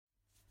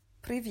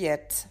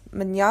Привет,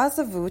 меня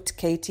зовут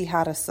Katie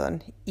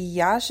Harrison, и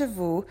я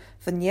живу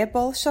в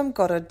небольшом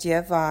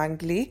городе в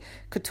Англии,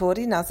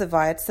 который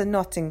называется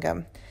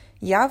Ноттингем.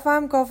 Я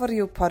вам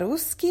говорю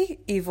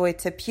по-русски, и вы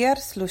теперь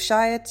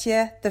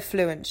слушаете The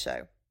Fluent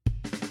Show.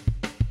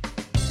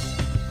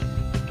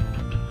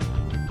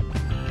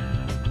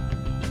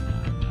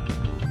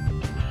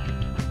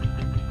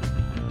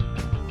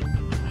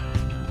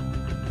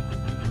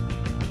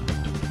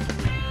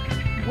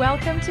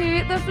 Welcome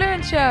to The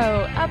Fluent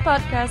Show, a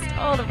podcast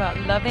all about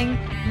loving,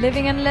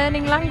 living and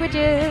learning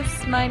languages.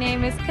 My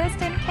name is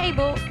Kirsten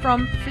Cable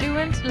from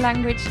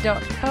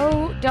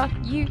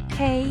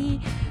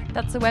fluentlanguage.co.uk.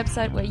 That's a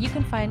website where you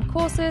can find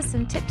courses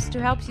and tips to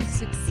help you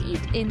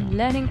succeed in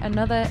learning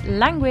another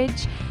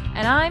language.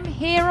 And I'm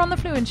here on The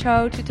Fluent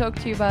Show to talk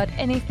to you about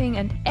anything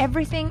and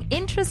everything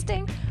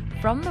interesting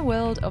from the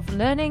world of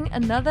learning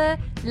another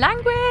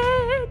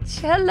language.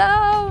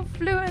 Hello,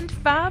 Fluent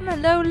fam.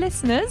 Hello,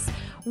 listeners.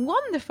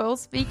 Wonderful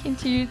speaking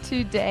to you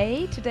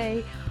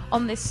today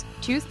on this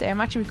Tuesday.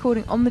 I'm actually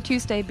recording on the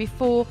Tuesday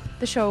before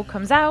the show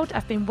comes out.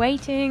 I've been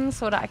waiting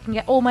so that I can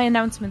get all my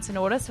announcements in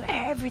order, so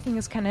everything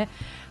is kind of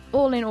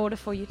all in order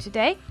for you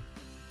today.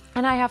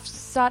 And I have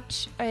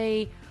such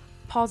a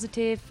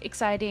positive,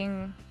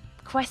 exciting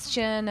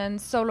question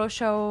and solo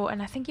show,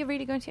 and I think you're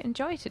really going to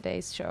enjoy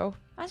today's show,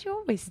 as you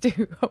always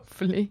do,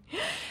 hopefully.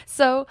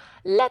 So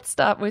let's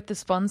start with the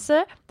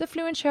sponsor. The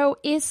Fluent Show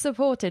is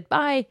supported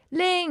by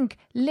Link.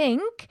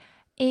 Link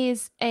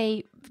is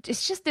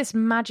it's just this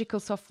magical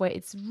software.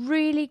 It's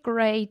really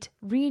great,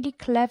 really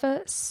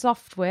clever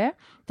software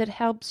that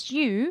helps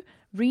you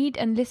read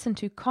and listen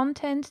to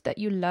content that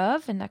you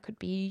love, and that could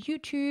be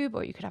YouTube,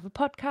 or you could have a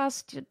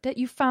podcast that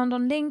you found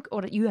on Link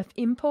or that you have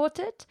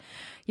imported,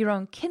 your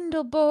own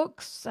Kindle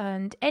books,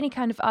 and any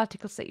kind of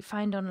articles that you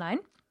find online.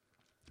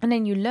 And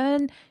then you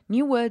learn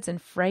new words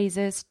and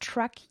phrases,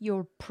 track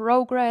your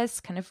progress,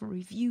 kind of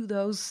review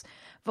those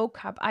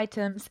vocab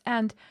items,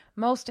 and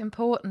most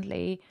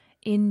importantly,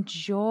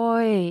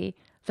 enjoy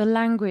the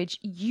language.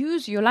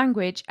 Use your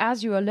language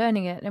as you are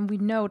learning it, and we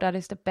know that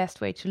is the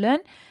best way to learn.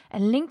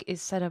 And Link is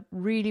set up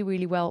really,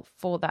 really well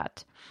for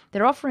that.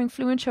 They're offering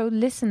Fluent Show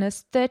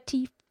listeners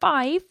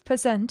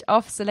 35%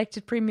 off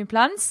selected premium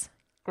plans.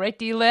 Great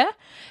deal there.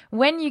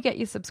 When you get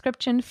your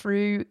subscription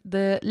through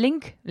the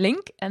link,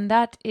 and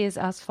that is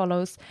as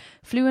follows: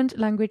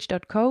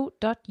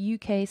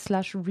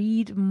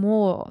 fluentlanguage.co.uk/read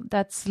more.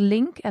 That's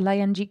link,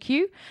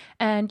 LINGQ,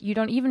 and you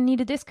don't even need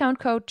a discount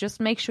code.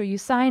 Just make sure you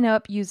sign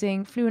up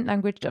using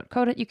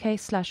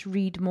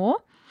fluentlanguage.co.uk/read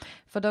more.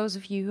 For those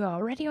of you who are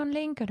already on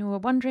Link and who are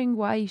wondering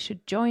why you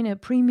should join a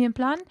premium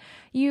plan,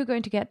 you're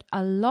going to get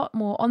a lot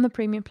more on the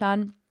premium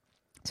plan.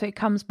 So it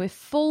comes with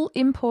full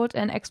import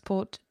and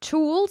export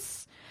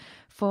tools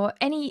for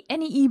any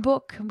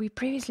ebook. We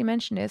previously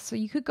mentioned this. So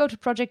you could go to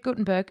Project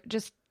Gutenberg,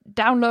 just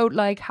download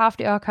like half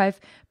the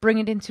archive, bring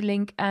it into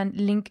Link, and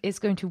Link is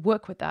going to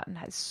work with that. And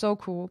that is so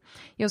cool.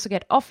 You also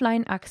get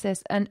offline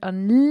access and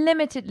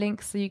unlimited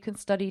links so you can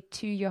study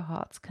to your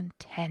heart's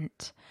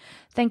content.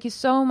 Thank you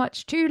so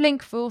much to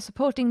Link for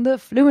supporting the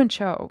Fluent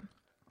Show.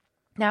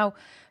 Now,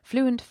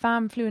 Fluent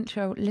fam, Fluent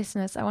Show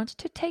listeners, I wanted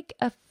to take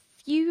a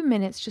few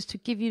minutes just to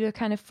give you the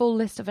kind of full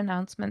list of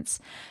announcements.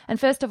 And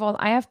first of all,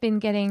 I have been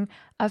getting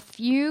a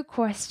few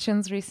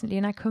questions recently,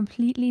 and I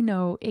completely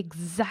know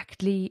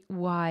exactly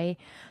why.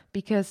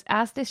 Because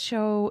as this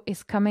show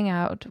is coming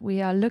out, we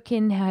are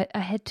looking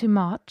ahead to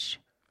March.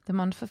 The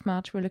month of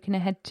March, we're looking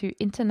ahead to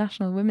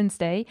International Women's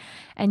Day.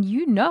 And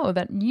you know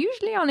that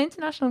usually on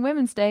International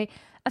Women's Day,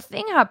 a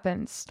thing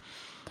happens.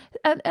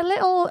 A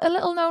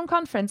little known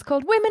conference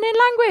called Women in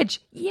Language.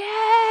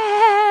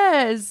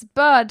 Yes!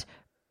 But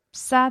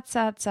sad.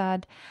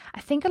 I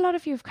think a lot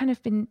of you have kind of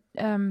been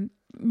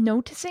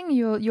noticing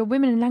your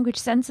Women in Language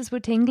senses were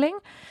tingling,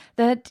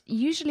 that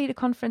usually the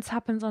conference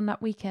happens on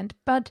that weekend.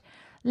 But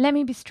let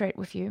me be straight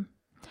with you.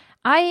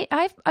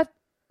 I've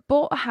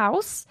bought a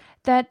house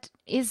that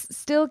is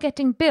still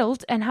getting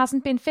built and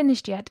hasn't been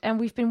finished yet. And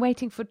we've been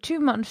waiting for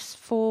 2 months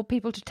for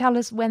people to tell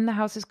us when the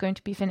house is going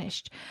to be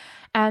finished.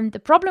 And the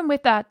problem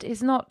with that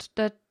is not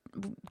that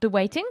the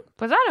waiting,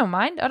 because I don't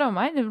mind.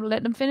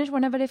 Let them finish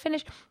whenever they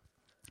finish.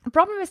 The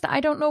problem is that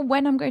I don't know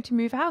when I'm going to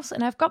move house,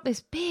 and I've got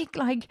this big,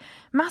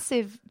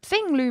 massive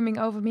thing looming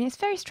over me. It's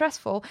very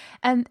stressful,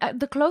 and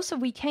the closer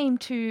we came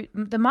to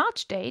the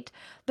March date,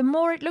 the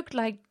more it looked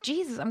like,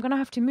 Jesus, I'm going to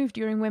have to move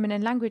during Women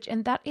in Language,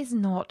 and that is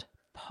not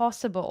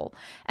possible.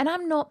 And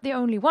I'm not the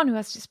only one who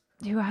has this.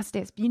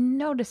 You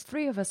know, there's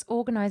 3 of us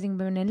organizing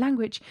Women in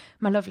Language.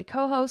 My lovely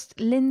co-host,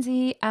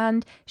 Lindsay,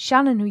 and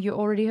Shannon, who you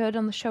already heard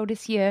on the show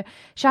this year.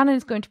 Shannon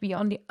is going to be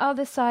on the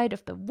other side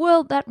of the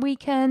world that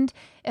weekend.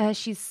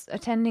 She's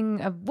attending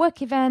a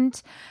work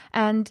event,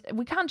 and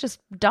we can't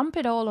just dump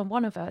it all on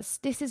one of us.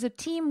 This is a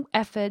team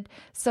effort,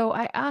 so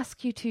I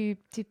ask you to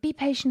be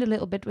patient a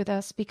little bit with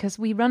us, because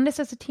we run this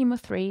as a team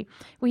of 3.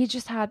 We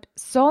just had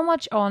so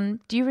much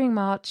on during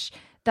March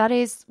That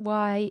is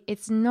why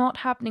it's not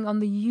happening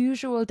on the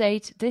usual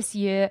date this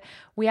year.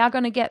 We are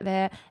going to get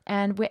there,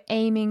 and we're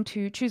aiming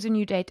to choose a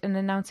new date and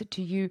announce it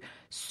to you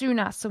soon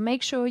as. So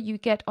make sure you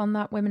get on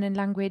that Women in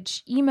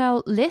Language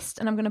email list,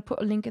 and I'm going to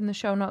put a link in the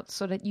show notes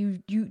so that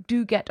you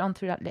do get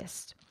onto that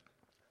list.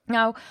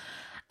 Now,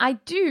 I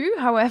do,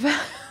 however,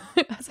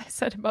 as I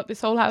said about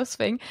this whole house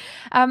thing,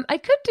 I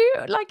could do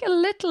like a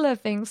littler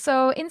thing.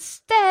 So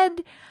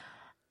instead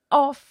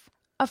of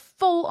a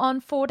full-on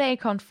 4-day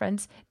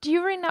conference,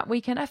 during that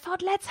weekend, I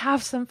thought, let's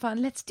have some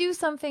fun. Let's do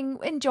something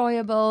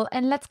enjoyable,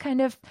 and let's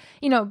kind of,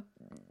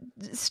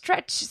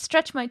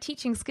 stretch my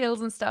teaching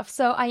skills and stuff.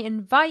 So I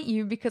invite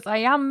you, because I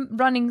am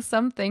running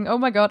something. Oh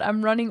my God,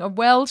 I'm running a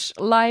Welsh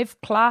live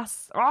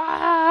class.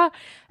 A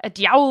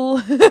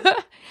diawl.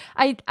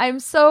 I'm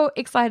so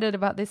excited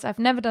about this. I've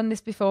never done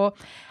this before.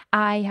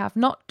 I have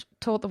not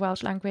taught the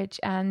Welsh language,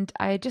 and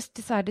I just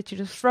decided to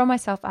just throw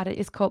myself at it.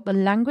 It's called the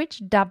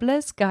Language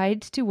Dabbler's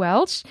Guide to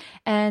Welsh,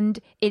 and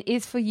it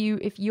is for you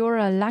if you're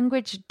a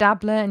language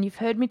dabbler and you've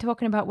heard me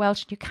talking about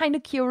Welsh and you're kind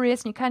of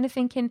curious and you're kind of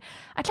thinking,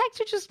 I'd like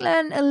to just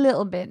learn a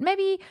little bit,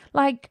 maybe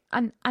like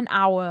an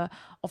hour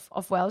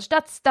of Welsh.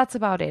 That's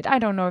about it. I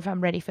don't know if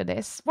I'm ready for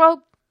this.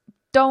 Well,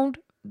 don't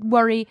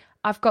worry,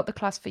 I've got the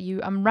class for you.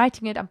 I'm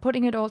writing it, I'm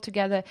putting it all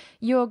together.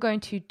 You're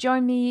going to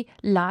join me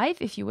live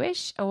if you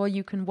wish, or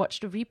you can watch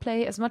the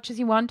replay as much as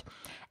you want,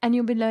 and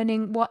you'll be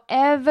learning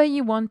whatever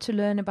you want to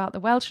learn about the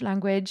Welsh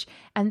language,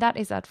 and that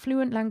is at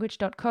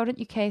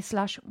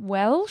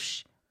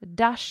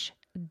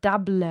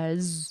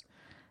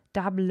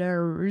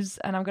fluentlanguage.co.uk/Welsh-dabblers,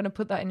 and I'm going to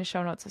put that in the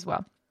show notes as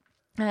well.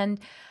 And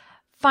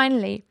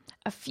finally,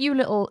 a few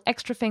little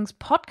extra things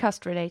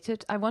podcast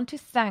related. I want to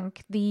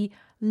thank the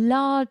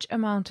large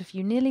amount of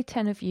you, nearly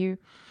 10 of you,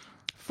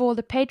 for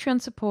the Patreon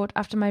support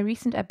after my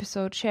recent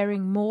episode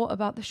sharing more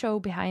about the show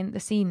behind the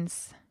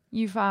scenes.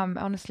 You've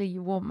honestly,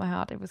 you warmed my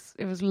heart. It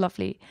was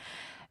lovely.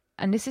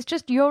 And this is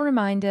just your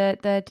reminder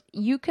that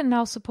you can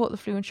now support the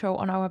Fluent Show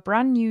on our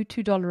brand new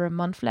 $2 a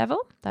month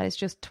level. That is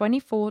just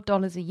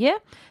 $24 a year.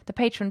 The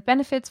Patreon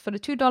benefits for the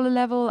 $2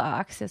 level are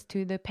access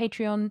to the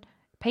patron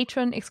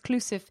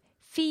exclusive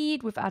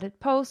feed with added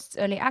posts,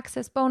 early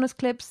access bonus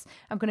clips.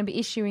 I'm going to be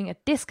issuing a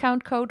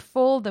discount code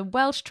for the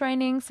Welsh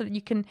training so that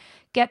you can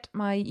get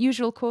my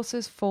usual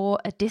courses for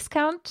a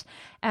discount.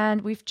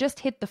 And we've just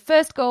hit the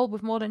first goal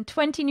with more than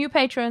 20 new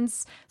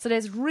patrons. So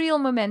there's real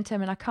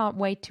momentum, and I can't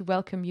wait to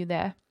welcome you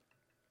there.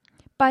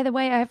 By the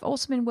way, I have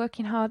also been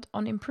working hard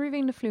on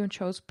improving the Fluent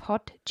Show's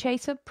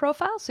Podchaser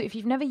profile. So if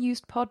you've never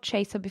used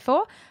Podchaser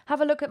before,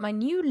 have a look at my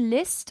new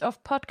list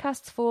of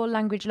podcasts for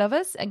language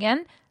lovers.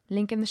 Again,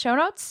 link in the show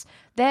notes.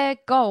 Their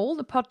goal,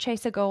 the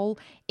Podchaser goal,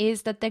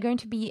 is that they're going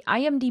to be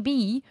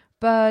IMDb,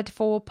 but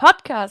for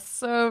podcasts.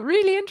 So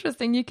really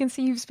interesting. You can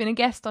see who's been a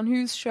guest on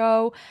whose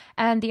show,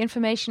 and the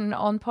information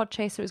on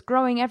Podchaser is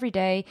growing every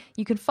day.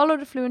 You can follow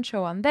the Fluent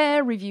Show on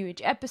there, review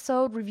each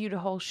episode, review the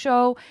whole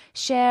show,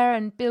 share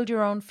and build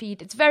your own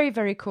feed. It's very,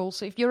 very cool.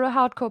 So if you're a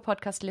hardcore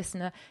podcast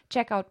listener,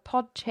 check out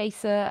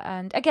Podchaser.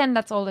 And again,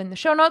 that's all in the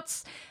show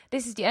notes.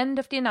 This is the end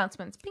of the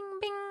announcements. Bing,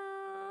 bing.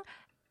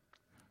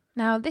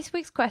 Now, this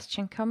week's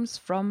question comes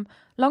from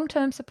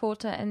long-term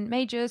supporter and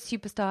major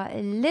superstar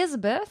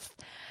Elizabeth,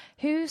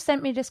 who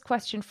sent me this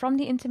question from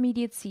the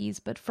intermediate Cs,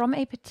 but from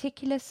a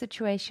particular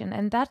situation,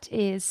 and that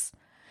is,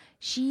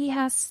 she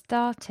has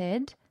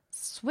started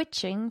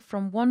switching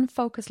from one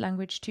focus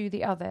language to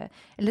the other.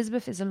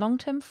 Elizabeth is a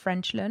long-term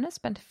French learner,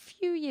 spent a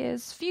few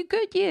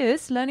good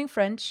years learning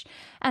French,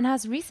 and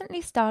has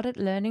recently started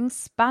learning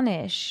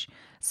Spanish.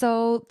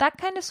 So that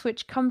kind of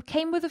switch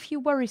came with a few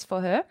worries for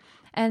her.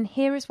 And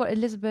here is what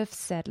Elizabeth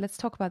said. Let's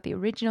talk about the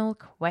original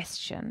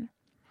question.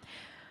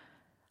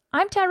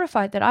 I'm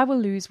terrified that I will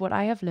lose what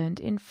I have learned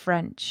in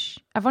French.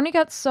 I've only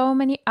got so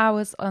many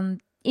hours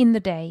in the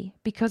day.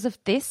 Because of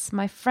this,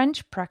 my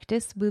French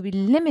practice will be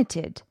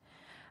limited.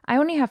 I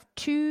only have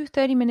 2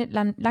 30-minute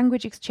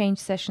language exchange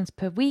sessions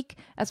per week,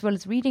 as well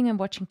as reading and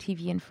watching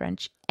TV in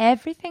French.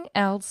 Everything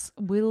else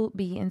will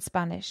be in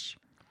Spanish.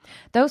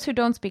 Those who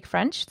don't speak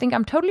French think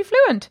I'm totally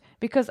fluent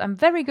because I'm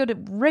very good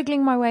at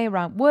wriggling my way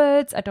around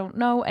words I don't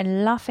know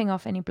and laughing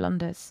off any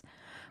blunders.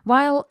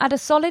 While at a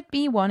solid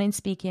B1 in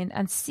speaking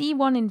and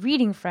C1 in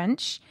reading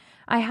French,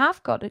 I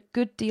have got a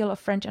good deal of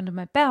French under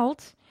my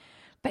belt,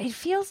 but it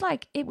feels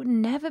like it would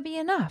never be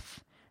enough.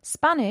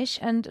 Spanish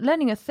and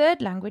learning a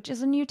third language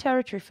is a new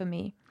territory for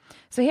me.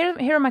 So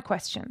here are my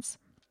questions.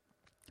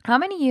 How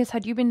many years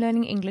had you been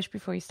learning English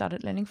before you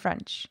started learning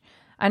French?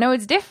 I know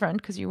it's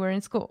different because you were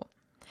in school.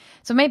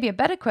 So maybe a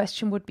better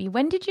question would be,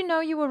 when did you know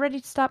you were ready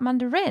to start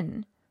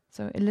Mandarin?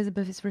 So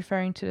Elizabeth is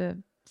referring to the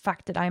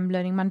fact that I'm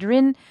learning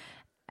Mandarin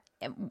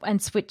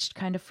and switched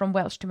kind of from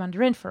Welsh to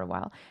Mandarin for a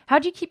while. How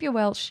do you keep your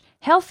Welsh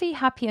healthy,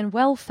 happy and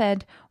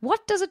well-fed?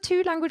 What does a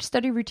 2-language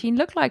study routine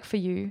look like for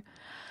you?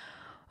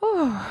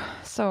 Oh,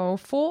 so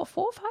 4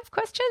 or 5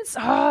 questions?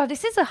 Oh,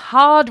 this is a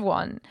hard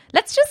one.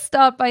 Let's just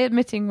start by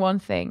admitting one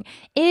thing.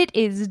 It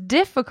is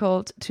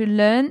difficult to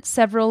learn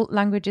several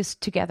languages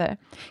together.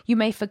 You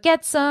may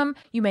forget some,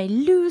 you may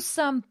lose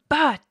some,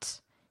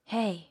 but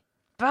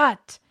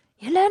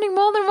you're learning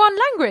more than one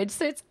language.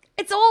 So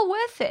it's all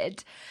worth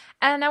it.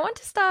 And I want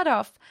to start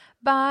off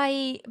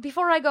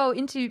before I go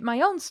into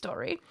my own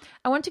story,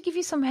 I want to give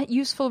you some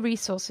useful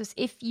resources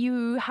if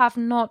you have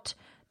not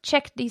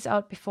checked these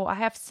out before. I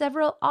have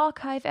several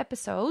archive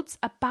episodes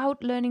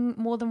about learning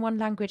more than one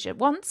language at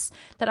once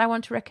that I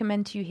want to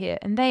recommend to you here.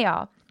 And they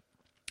are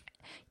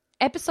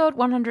episode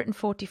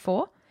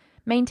 144,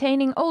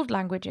 Maintaining Old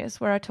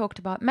Languages, where I talked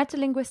about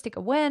metalinguistic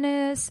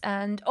awareness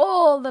and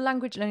all the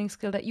language learning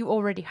skill that you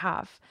already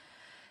have.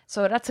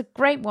 So that's a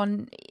great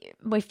one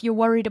if you're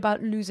worried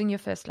about losing your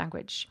first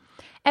language.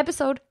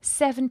 Episode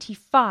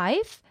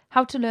 75,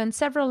 How to Learn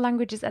Several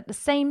Languages at the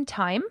Same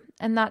Time.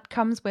 And that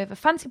comes with a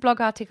fancy blog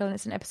article, and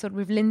it's an episode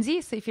with Lindsay.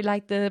 So if you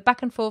like the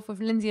back and forth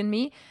with Lindsay and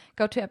me,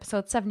 go to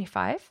episode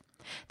 75.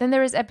 Then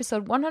there is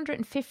episode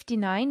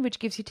 159, which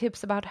gives you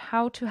tips about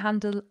how to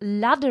handle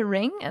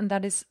laddering, and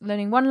that is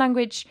learning one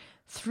language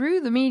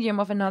through the medium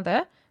of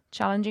another,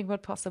 challenging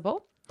but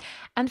possible.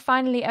 And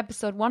finally,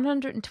 episode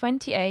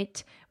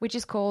 128, which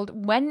is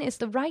called When is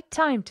the Right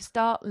Time to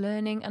Start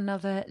Learning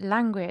Another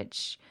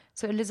Language?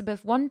 So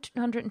Elizabeth,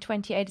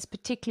 128 is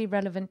particularly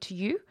relevant to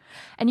you.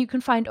 And you can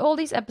find all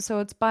these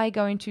episodes by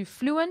going to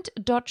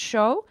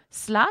fluent.show/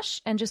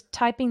 and just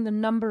typing the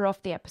number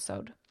of the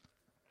episode.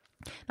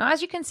 Now,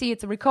 as you can see,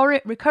 it's a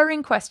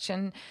recurring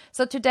question.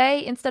 So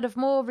today, instead of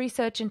more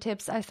research and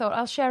tips, I thought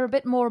I'll share a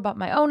bit more about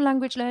my own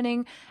language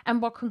learning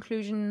and what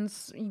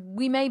conclusions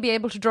we may be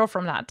able to draw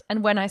from that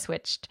and when I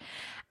switched.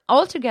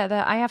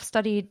 Altogether, I have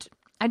studied...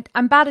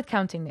 I'm bad at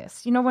counting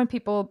this. You know, when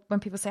people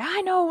say,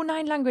 I know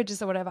 9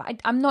 languages or whatever,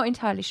 I'm not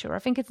entirely sure. I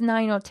think it's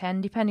 9 or 10,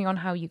 depending on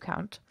how you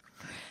count.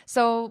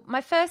 So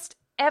my first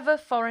ever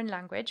foreign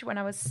language when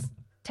I was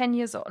 10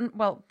 years old,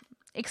 well,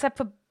 except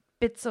for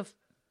bits of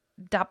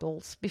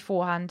dabbles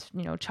beforehand,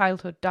 you know,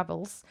 childhood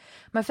dabbles.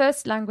 My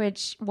first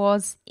language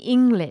was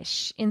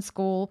English in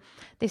school.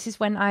 This is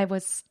when I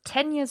was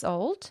 10 years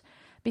old.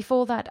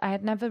 Before that, I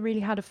had never really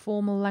had a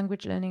formal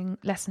language learning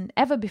lesson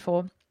ever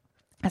before.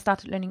 I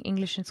started learning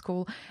English in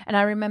school, and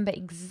I remember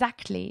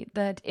exactly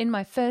that in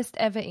my first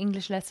ever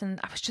English lesson,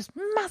 I was just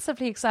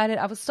massively excited.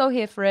 I was so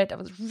here for it. I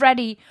was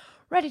ready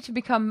to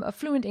become a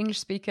fluent English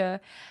speaker.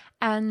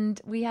 And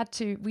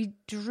we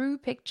drew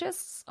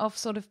pictures of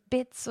sort of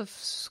bits of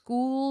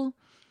school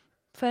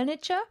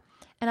furniture.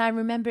 And I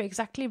remember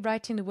exactly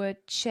writing the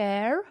word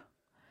chair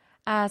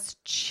as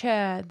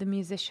Cher, the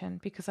musician,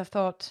 because I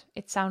thought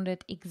it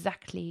sounded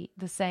exactly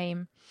the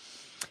same.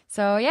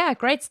 So yeah,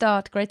 great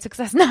start, great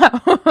success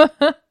now.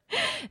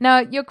 Now,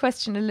 your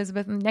question,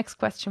 Elizabeth, the next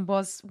question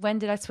was, when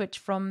did I switch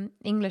from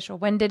English, or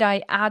when did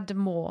I add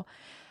more?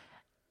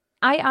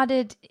 I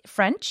added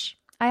French.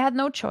 I had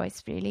no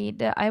choice, really.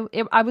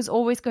 I was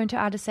always going to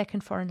add a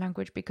second foreign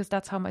language because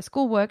that's how my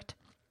school worked.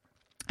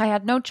 I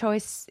had no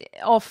choice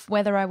of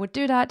whether I would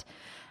do that.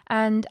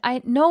 And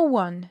no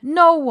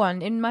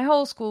one in my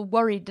whole school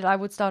worried that I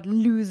would start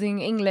losing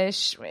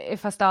English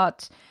if I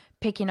start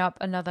picking up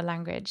another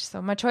language.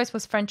 So my choice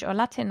was French or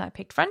Latin. I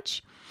picked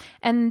French.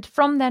 And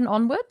from then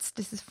onwards,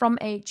 this is from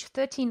age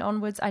 13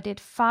 onwards, I did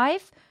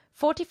 5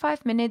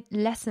 45-minute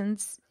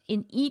lessons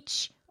in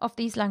each of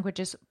these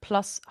languages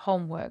plus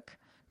homework.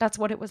 That's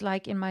what it was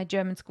like in my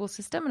German school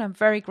system, and I'm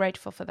very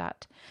grateful for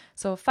that.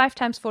 So 5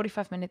 times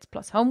 45 minutes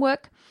plus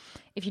homework.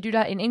 If you do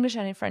that in English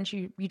and in French,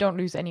 you don't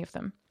lose any of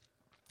them.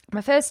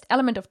 My first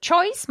element of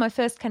choice, my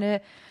first kind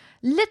of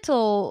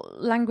little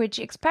language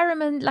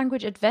experiment,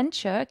 language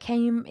adventure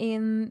came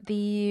in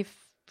the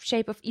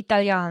shape of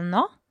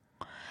Italiano.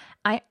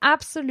 I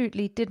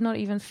absolutely did not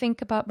even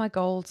think about my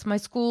goals. My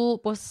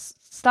school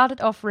started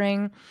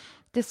offering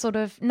this sort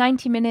of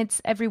 90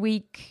 minutes every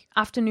week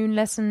afternoon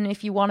lesson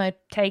if you want to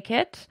take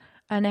it.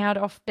 And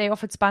they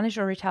offered Spanish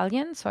or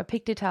Italian, so I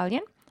picked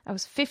Italian. I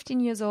was 15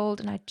 years old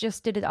and I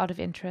just did it out of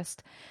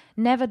interest.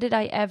 Never did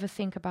I ever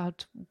think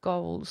about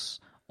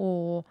goals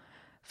or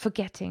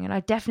forgetting. And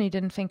I definitely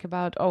didn't think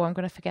about, I'm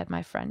going to forget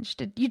my French.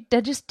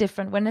 They're just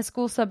different. When they're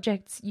school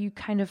subjects, you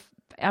kind of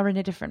are in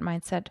a different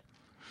mindset.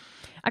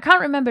 I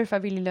can't remember if I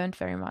really learned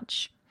very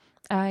much.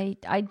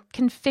 I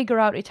can figure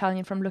out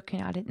Italian from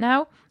looking at it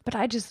now, but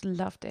I just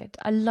loved it.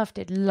 I loved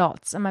it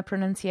lots, and my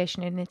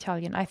pronunciation in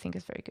Italian, I think,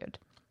 is very good.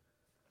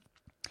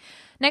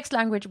 Next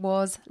language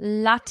was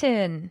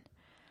Latin.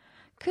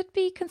 Could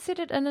be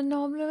considered an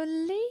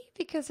anomaly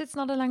because it's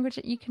not a language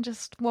that you can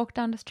just walk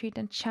down the street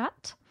and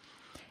chat.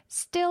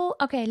 Still,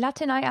 okay,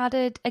 Latin I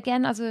added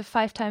again as a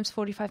 5 times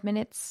 45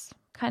 minutes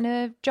kind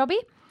of jobby.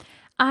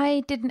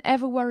 I didn't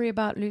ever worry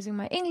about losing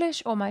my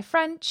English or my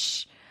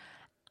French.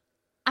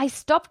 I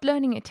stopped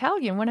learning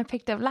Italian when I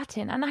picked up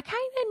Latin, and I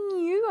kind of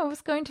knew I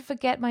was going to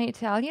forget my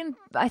Italian.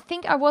 I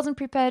think I wasn't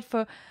prepared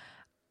for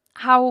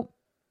how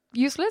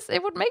useless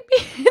it would make me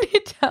in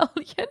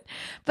Italian,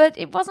 but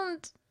it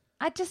wasn't.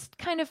 I just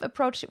kind of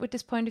approached it with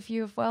this point of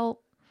view of,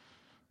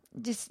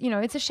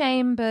 it's a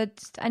shame,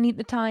 but I need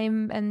the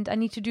time and I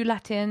need to do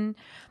Latin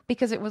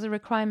because it was a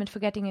requirement for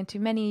getting into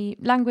many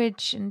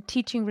language and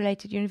teaching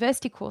related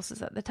university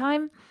courses at the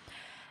time.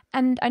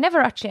 And I never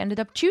actually ended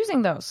up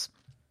choosing those.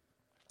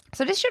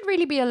 So this should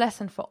really be a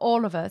lesson for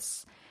all of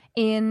us.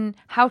 in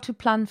how to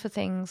plan for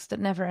things that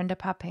never end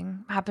up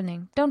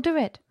happening. Don't do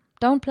it.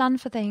 Don't plan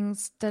for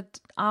things that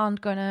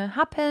aren't going to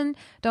happen.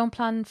 Don't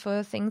plan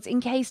for things in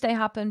case they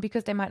happen,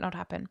 because they might not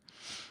happen.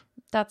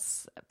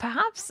 That's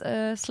perhaps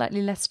a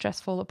slightly less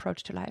stressful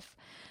approach to life.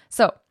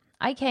 So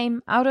I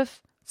came out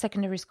of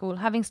secondary school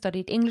having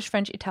studied English,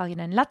 French, Italian,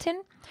 and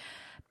Latin,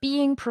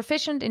 being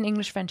proficient in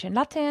English, French, and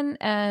Latin,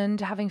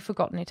 and having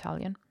forgotten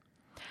Italian.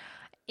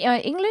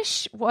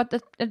 English,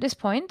 at this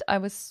point, I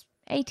was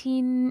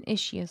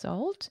 18-ish years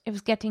old. It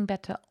was getting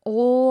better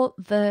all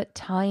the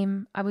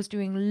time. I was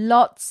doing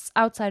lots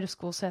outside of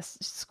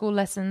school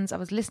lessons. I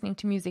was listening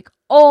to music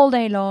all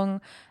day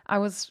long. I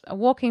was a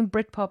walking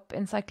Britpop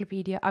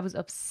encyclopedia. I was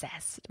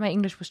obsessed. My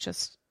English was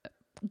just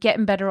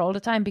getting better all the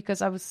time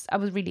because I was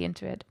really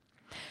into it.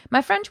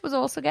 My French was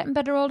also getting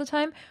better all the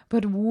time,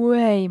 but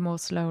way more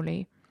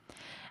slowly.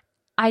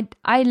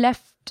 I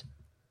left,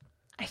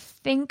 I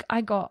think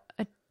I got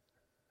a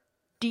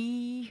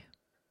D.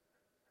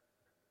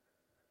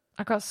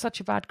 I got such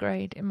a bad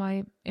grade in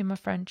my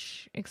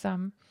French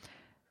exam.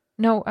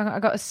 No, I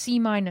got a C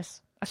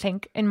minus, I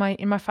think, in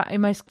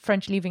my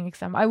French leaving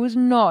exam. I was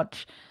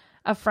not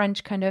a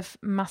French kind of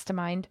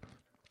mastermind.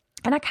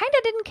 And I kind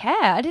of didn't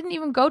care. I didn't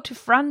even go to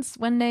France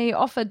when they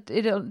offered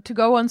it to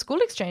go on school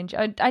exchange.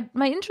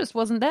 My interest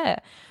wasn't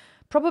there.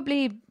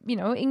 Probably,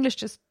 English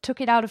just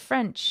took it out of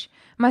French.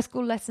 My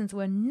school lessons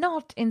were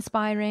not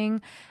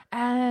inspiring.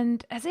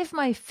 And as if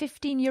my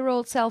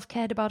 15-year-old self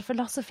cared about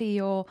philosophy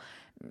or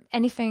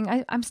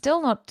anything, I'm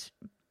still not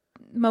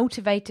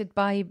motivated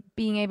by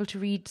being able to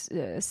read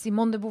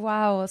Simone de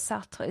Beauvoir or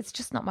Sartre. It's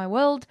just not my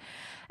world.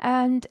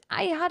 And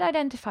I had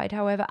identified,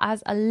 however,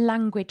 as a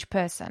language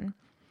person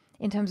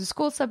in terms of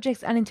school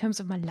subjects and in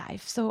terms of my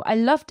life. So I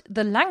loved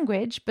the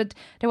language, but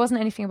there wasn't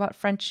anything about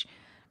French,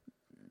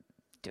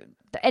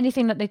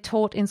 anything that they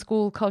taught in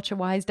school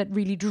culture-wise that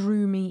really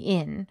drew me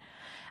in.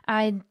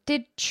 I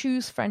did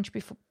choose French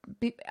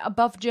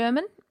above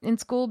German in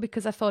school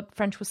because I thought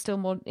French was still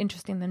more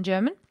interesting than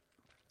German.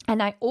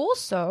 And I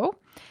also,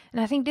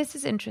 and I think this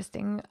is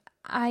interesting,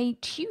 I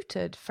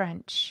tutored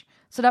French.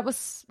 So that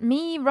was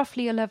me,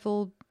 roughly a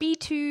level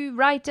B2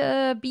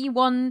 writer,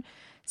 B1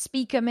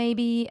 speaker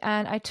maybe,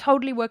 and I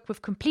totally worked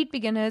with complete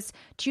beginners.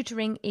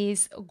 Tutoring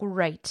is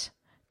great.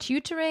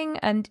 Tutoring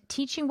and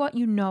teaching what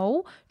you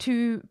know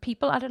to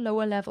people at a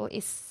lower level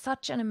is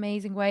such an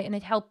amazing way, and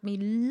it helped me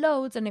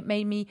loads, and it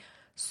made me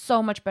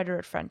so much better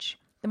at French.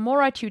 The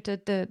more I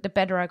tutored, the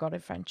better I got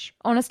at French.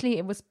 Honestly,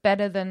 it was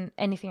better than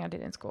anything I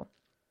did in school.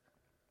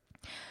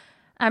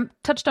 I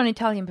touched on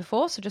Italian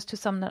before, so just to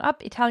sum that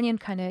up, Italian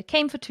kind of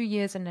came for 2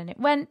 years and then it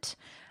went.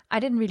 I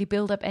didn't really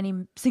build up any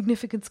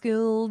significant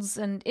skills,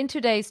 and in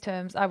today's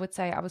terms, I would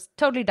say I was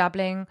totally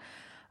dabbling.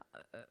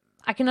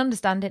 I can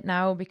understand it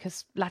now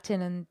because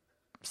Latin and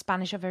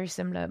Spanish are very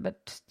similar,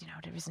 but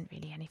there isn't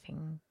really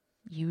anything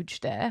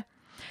huge there.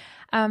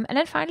 And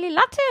then finally,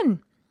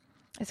 Latin.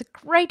 It's a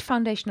great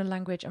foundational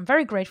language. I'm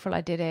very grateful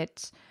I did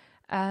it.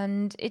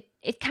 And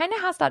it kind of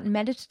has that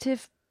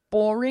meditative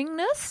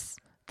boringness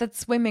that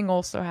swimming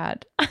also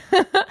had.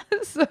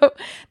 So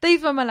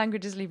these were my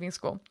languages leaving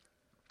school.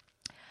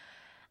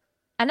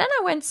 And then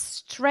I went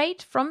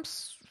straight from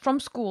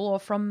school, or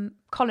from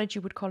college,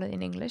 you would call it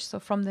in English, so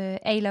from the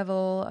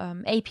A-level,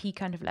 AP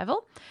kind of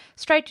level,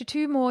 straight to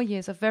 2 more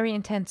years of very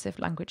intensive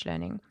language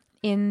learning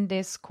in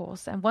this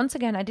course. And once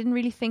again, I didn't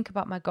really think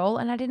about my goal,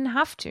 and I didn't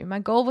have to. My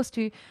goal was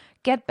to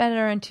get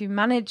better and to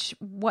manage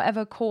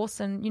whatever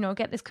course and,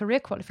 get this career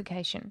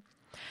qualification.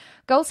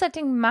 Goal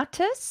setting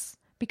matters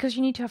because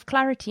you need to have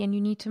clarity and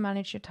you need to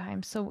manage your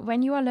time. So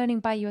when you are learning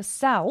by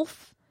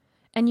yourself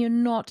and you're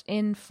not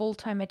in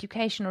full-time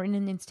education or in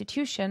an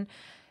institution,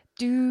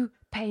 do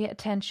pay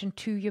attention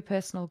to your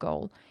personal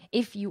goal.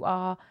 If you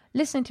are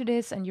listening to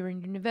this and you're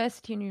in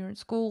university and you're in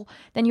school,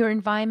 then your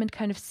environment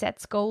kind of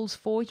sets goals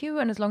for you.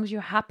 And as long as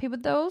you're happy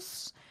with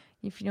those,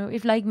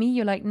 if like me,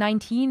 you're like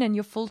 19 and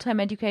your full-time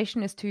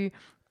education is to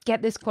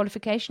get this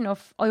qualification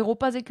of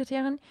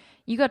Europasekretärin,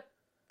 you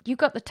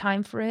got the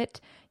time for it.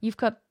 You've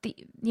got the,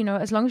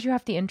 as long as you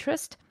have the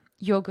interest,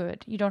 you're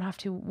good. You don't have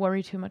to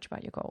worry too much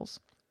about your goals.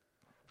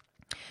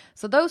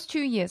 So those 2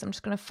 years, I'm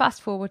just going to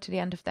fast forward to the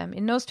end of them.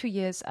 In those 2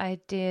 years, I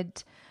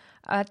did,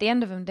 at the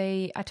end of them,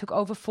 I took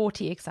over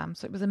 40 exams.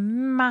 So it was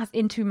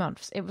in 2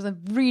 months. It was a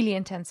really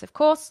intensive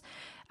course.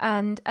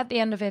 And at the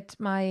end of it,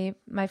 my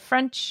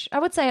French, I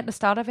would say at the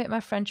start of it,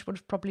 my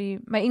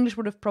English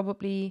would have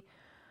probably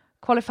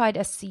qualified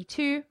as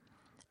C2.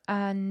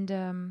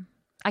 And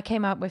I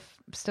came out with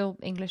still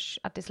English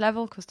at this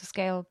level because the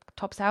scale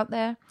tops out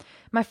there.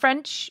 My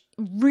French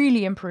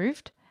really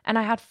improved. And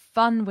I had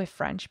fun with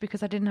French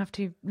because I didn't have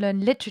to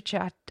learn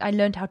literature. I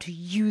learned how to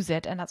use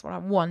it, and that's what I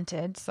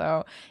wanted.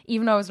 So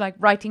even though I was like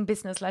writing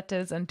business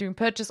letters and doing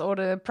purchase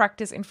order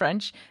practice in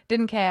French,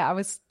 didn't care.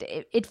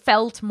 It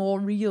felt more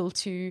real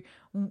to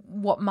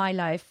what my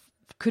life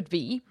could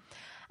be.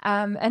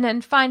 And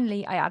then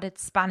finally, I added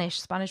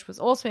Spanish. Spanish was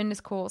also in this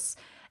course.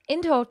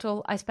 In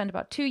total, I spent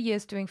about 2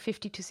 years doing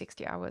 50 to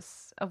 60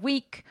 hours a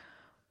week,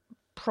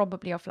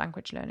 probably of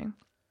language learning.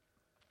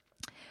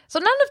 So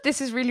none of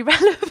this is really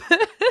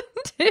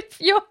relevant if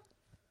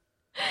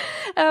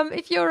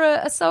you're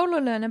a solo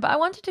learner, but I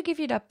wanted to give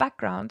you that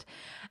background,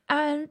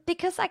 and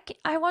because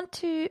I want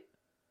to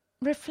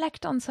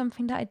reflect on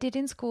something that I did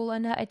in school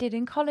and that I did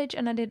in college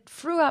and I did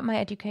throughout my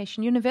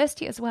education,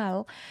 university as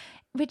well,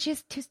 which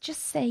is to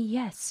just say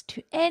yes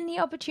to any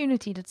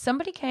opportunity that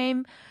somebody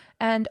came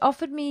and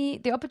offered me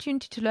the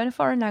opportunity to learn a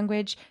foreign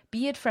language,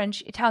 be it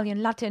French,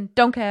 Italian, Latin,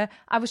 don't care.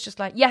 I was just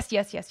like, yes,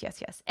 yes, yes,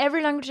 yes, yes.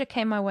 Every language that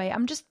came my way,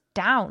 I'm just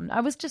down.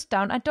 I was just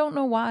down. I don't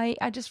know why.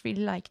 I just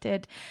really liked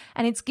it.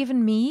 And it's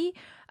given me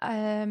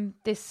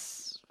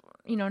this,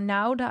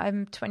 now that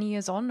I'm 20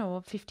 years on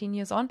or 15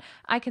 years on,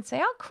 I can say,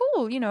 oh,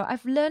 cool.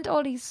 I've learned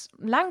all these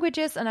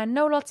languages and I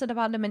know lots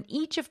about them. And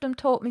each of them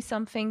taught me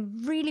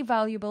something really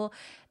valuable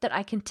that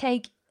I can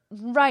take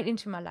right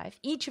into my life.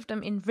 Each of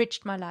them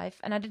enriched my life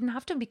and I didn't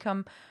have to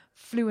become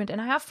fluent, and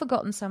I have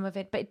forgotten some of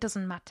it, but it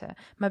doesn't matter.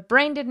 My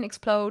brain didn't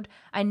explode.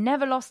 I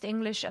never lost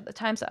English at the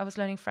times that I was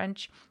learning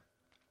French.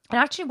 And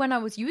actually, when I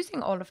was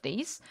using all of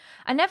these,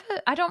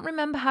 I don't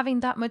remember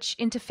having that much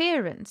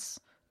interference.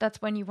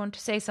 That's when you want to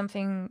say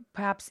something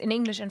perhaps in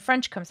English and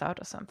French comes out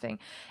or something.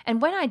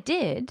 And when I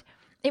did,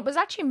 it was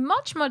actually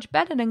much, much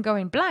better than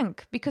going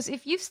blank, because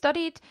if you've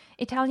studied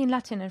Italian,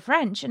 Latin and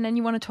French and then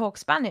you want to talk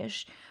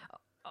Spanish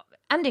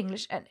and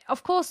English, and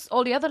of course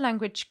all the other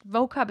language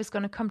vocab is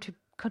going to come to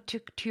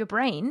your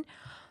brain,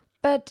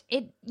 but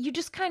you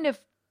just kind of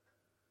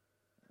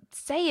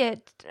say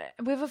it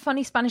with a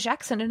funny Spanish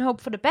accent and hope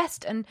for the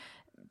best, and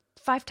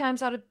 5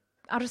 times out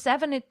of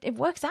 7 it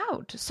works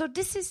out. So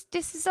this is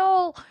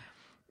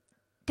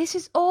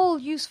all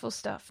useful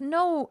stuff.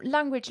 No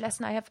language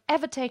lesson I have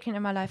ever taken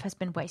in my life has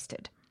been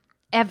wasted,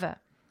 ever.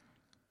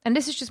 And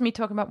this is just me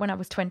talking about when I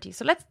was 20.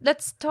 So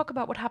let's talk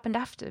about what happened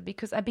after,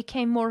 because I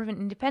became more of an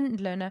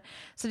independent learner.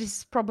 So this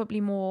is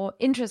probably more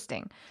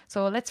interesting.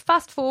 So let's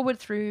fast forward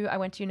through. I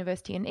went to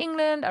university in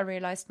England. I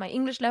realized my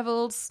English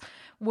levels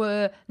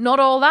were not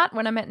all that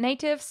when I met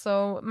natives.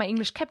 So my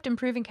English kept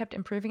improving.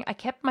 I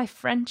kept my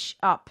French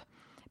up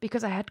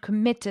because I had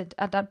committed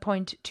at that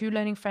point to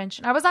learning French.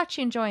 And I was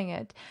actually enjoying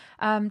it.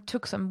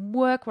 Took some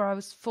work where I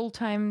was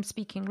full-time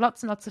speaking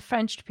lots and lots of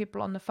French to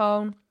people on the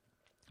phone.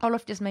 All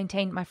of this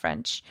maintained my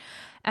French.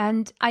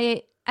 And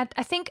I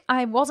think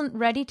I wasn't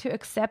ready to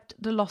accept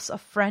the loss of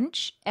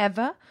French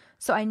ever.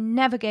 So I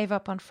never gave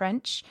up on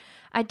French.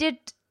 I did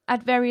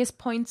at various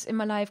points in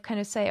my life kind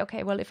of say,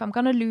 okay, well, if I'm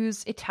going to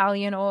lose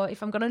Italian or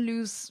if I'm going to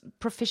lose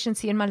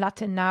proficiency in my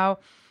Latin now,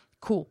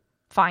 cool,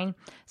 fine.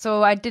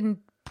 So I didn't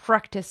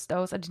practice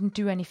those. I didn't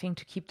do anything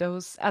to keep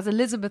those. As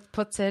Elizabeth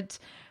puts it,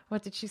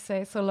 what did she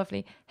say? So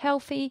lovely.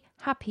 Healthy,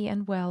 happy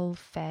and well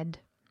fed.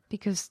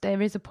 Because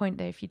there is a point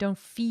there, if you don't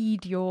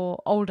feed your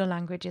older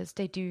languages,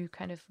 they do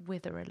kind of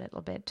wither a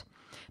little bit.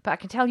 But I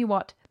can tell you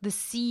what, the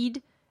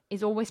seed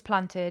is always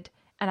planted,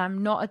 and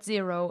I'm not at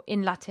 0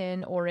 in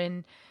Latin or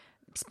in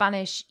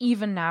Spanish,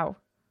 even now.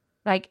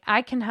 Like,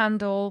 I can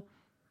handle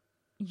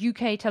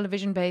UK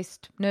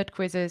television-based nerd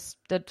quizzes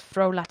that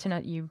throw Latin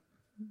at you.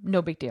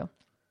 No big deal.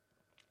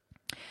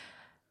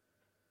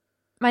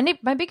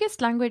 My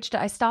biggest language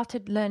that I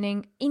started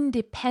learning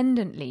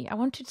independently, I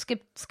want to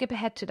skip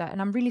ahead to that,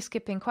 and I'm really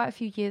skipping quite a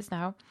few years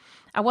now.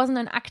 I wasn't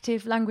an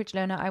active language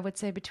learner, I would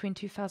say, between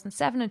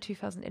 2007 and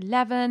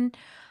 2011.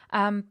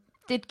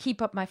 Did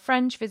keep up my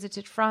French,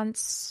 visited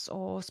France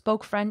or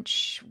spoke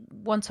French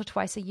once or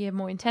twice a year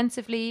more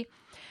intensively.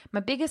 My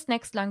biggest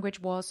next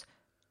language was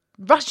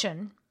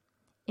Russian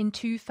in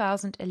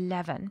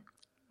 2011.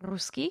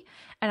 Ruski.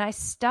 And I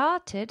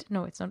started,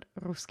 no, it's not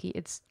Ruski,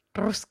 it's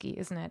Ruski,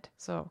 isn't it?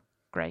 So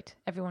great.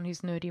 Everyone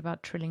who's nerdy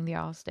about trilling the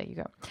R's, there you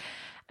go.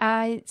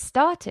 I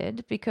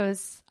started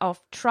because of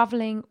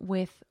traveling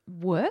with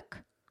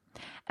work.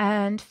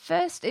 And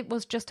first it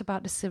was just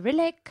about the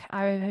Cyrillic.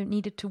 I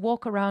needed to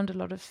walk around a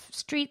lot of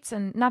streets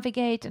and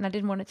navigate, and I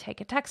didn't want to take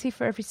a taxi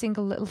for every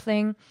single little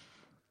thing.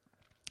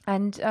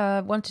 And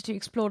wanted to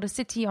explore the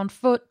city on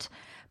foot,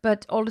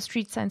 but all the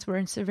street signs were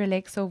in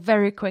Cyrillic. So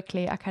very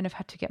quickly I kind of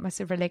had to get my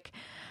Cyrillic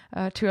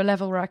to a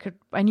level where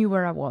I knew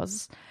where I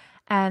was.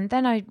 And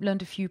then I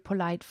learned a few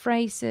polite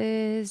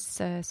phrases,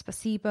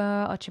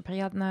 spasiba, очень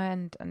приятно,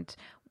 and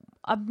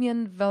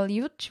обмен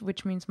валют,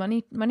 which means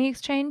money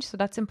exchange. So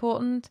that's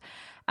important.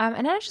 And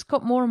then I just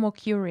got more and more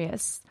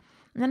curious.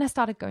 And then I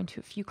started going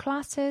to a few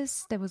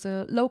classes. There was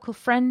a local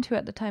friend who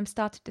at the time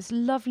started this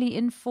lovely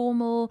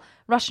informal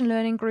Russian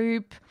learning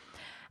group.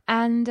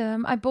 And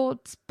I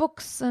bought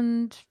books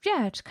and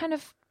just kind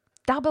of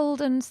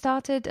dabbled and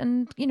started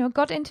and,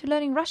 got into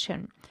learning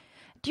Russian.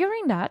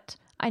 During that,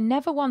 I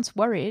never once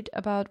worried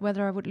about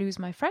whether I would lose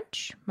my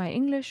French, my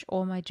English,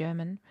 or my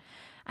German.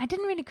 I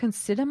didn't really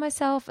consider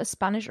myself a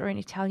Spanish or an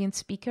Italian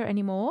speaker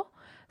anymore,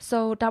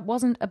 so that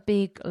wasn't a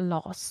big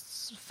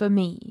loss for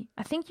me.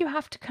 I think you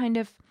have to kind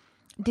of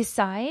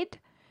decide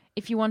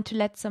if you want to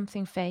let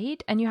something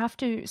fade, and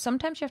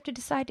sometimes you have to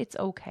decide it's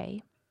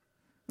okay.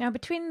 Now,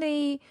 between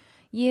the,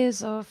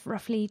 years of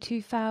roughly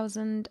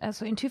 2000.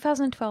 So in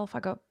 2012, I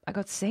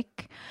got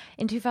sick.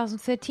 In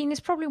 2013 is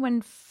probably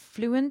when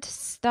Fluent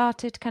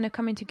started kind of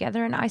coming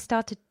together, and I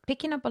started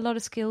picking up a lot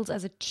of skills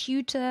as a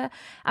tutor.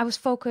 I was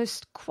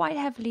focused quite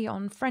heavily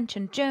on French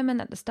and German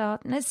at the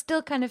start, and I was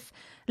still kind of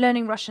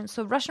learning Russian.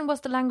 So Russian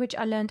was the language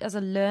I learned as a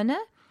learner,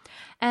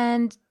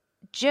 and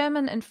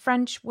German and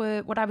French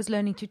were what I was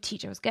learning to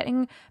teach. I was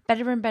getting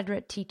better and better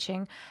at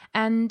teaching,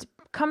 and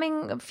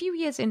coming a few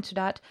years into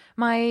that,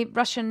 my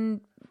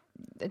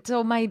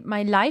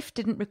life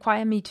didn't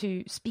require me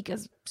to speak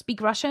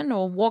Russian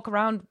or walk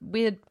around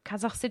weird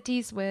Kazakh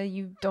cities where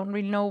you don't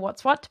really know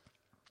what's what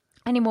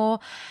anymore.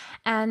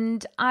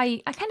 And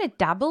I kind of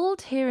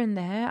dabbled here and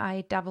there.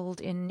 I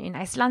dabbled in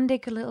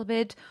Icelandic a little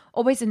bit,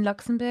 always in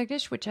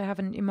Luxembourgish, which I have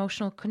an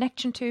emotional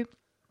connection to.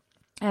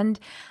 And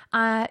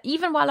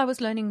even while I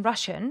was learning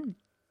Russian,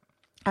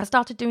 I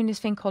started doing this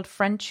thing called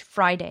French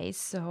Fridays.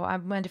 So I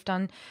might have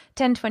done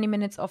 10, 20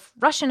 minutes of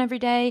Russian every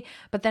day.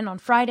 But then on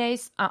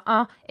Fridays,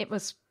 it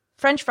was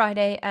French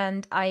Friday.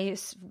 And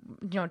it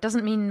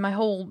doesn't mean my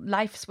whole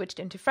life switched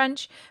into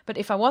French. But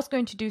if I was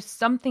going to do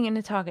something in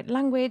a target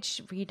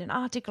language, read an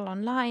article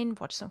online,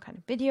 watch some kind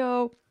of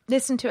video,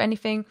 listen to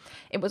anything,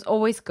 it was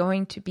always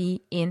going to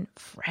be in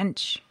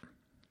French.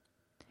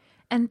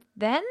 And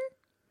then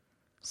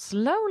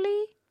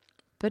slowly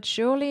but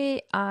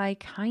surely, I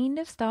kind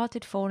of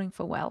started falling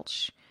for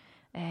Welsh.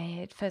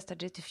 At first, I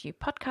did a few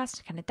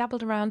podcasts, kind of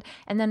dabbled around.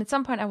 And then at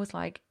some point, I was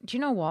like, do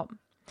you know what?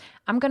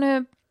 I'm going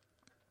to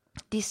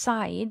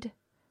decide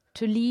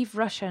to leave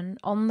Russian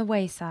on the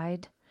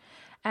wayside.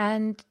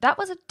 And that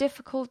was a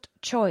difficult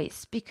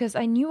choice because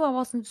I knew I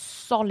wasn't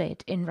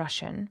solid in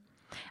Russian.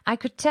 I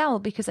could tell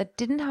because I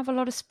didn't have a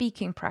lot of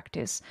speaking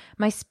practice.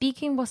 My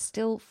speaking was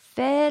still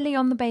fairly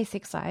on the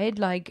basic side,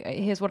 like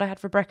here's what I had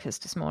for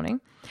breakfast this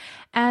morning.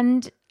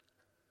 And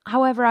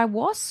however, I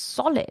was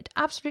solid,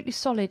 absolutely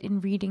solid in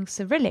reading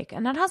Cyrillic,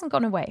 and that hasn't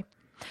gone away.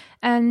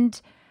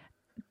 And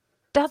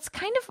that's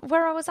kind of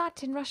where I was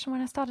at in Russian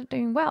when I started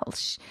doing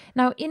Welsh.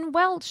 Now, in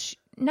Welsh,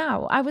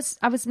 I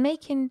was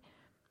making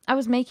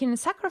a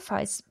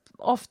sacrifice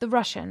of the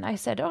Russian. I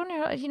said, oh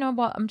no, you know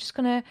what,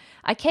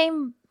 I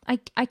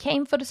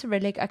came for the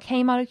Cyrillic. I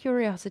came out of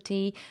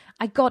curiosity.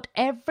 I got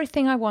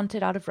everything I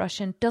wanted out of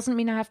Russian. Doesn't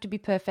mean I have to be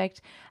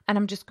perfect. And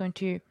I'm just going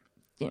to,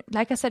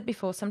 like I said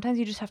before, sometimes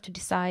you just have to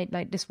decide,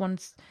 like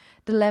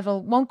the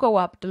level won't go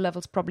up. The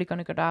level's probably going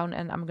to go down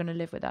and I'm going to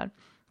live with that.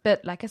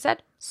 But like I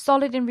said,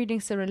 solid in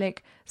reading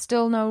Cyrillic,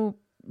 still know,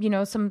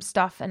 some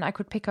stuff. And I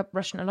could pick up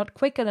Russian a lot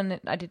quicker than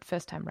I did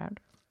first time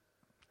round.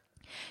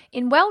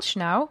 In Welsh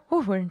now,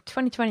 we're in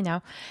 2020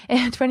 now,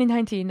 in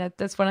 2019,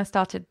 that's when I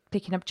started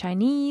picking up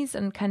Chinese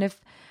and kind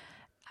of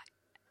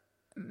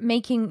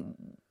making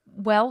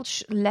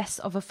Welsh less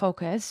of a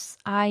focus.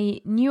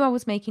 I knew I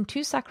was making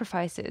two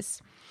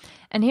sacrifices.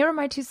 And here are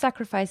my two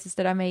sacrifices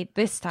that I made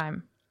this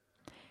time.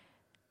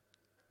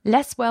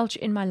 Less Welsh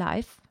in my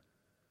life,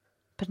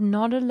 but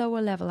not a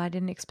lower level. I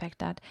didn't expect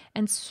that.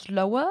 And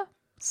slower,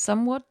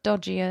 somewhat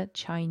dodgier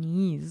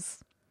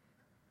Chinese.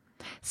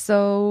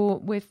 So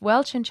with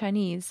Welsh and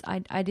Chinese,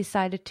 I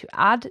decided to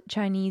add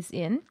Chinese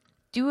in,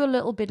 do a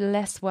little bit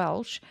less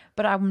Welsh,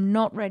 but I'm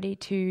not ready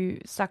to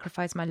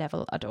sacrifice my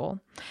level at all.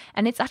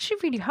 And it's actually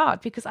really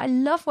hard because I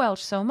love Welsh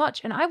so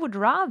much and I would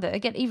rather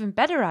get even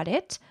better at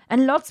it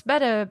and lots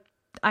better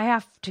I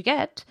have to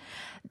get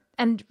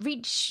and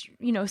reach,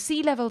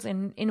 C levels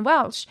in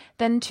Welsh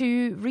than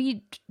to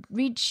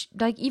reach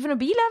like even a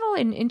B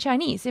level in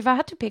Chinese. If I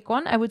had to pick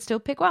one, I would still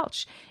pick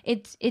Welsh.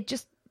 It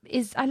just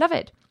is, I love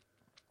it.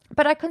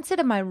 But I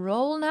consider my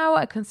role now.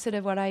 I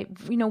consider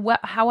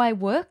how I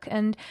work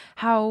and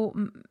how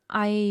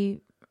I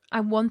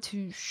want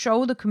to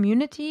show the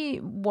community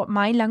what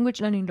my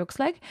language learning looks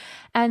like.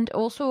 And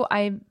also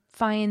I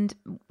find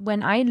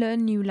when I learn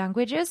new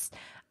languages,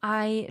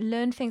 I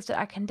learn things that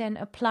I can then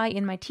apply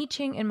in my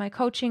teaching, in my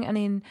coaching, and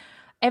in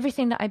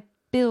everything that I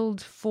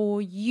build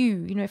for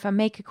you. If I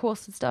make a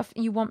course and stuff,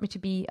 you want me to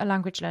be a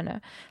language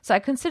learner. So I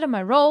consider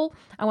my role.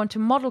 I want to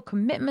model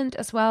commitment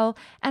as well.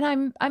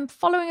 And I'm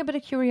following a bit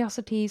of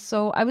curiosity.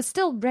 So I was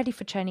still ready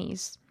for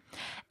Chinese.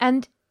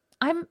 And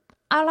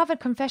I'll have a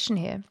confession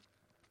here.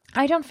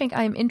 I don't think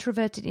I'm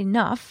introverted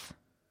enough.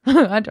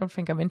 I don't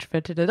think I'm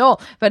introverted at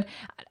all, but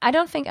I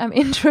don't think I'm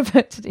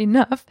introverted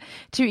enough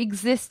to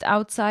exist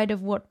outside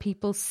of what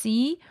people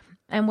see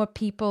and what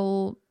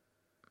people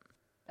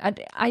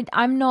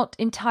I'm not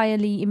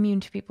entirely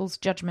immune to people's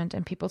judgment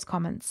and people's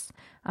comments.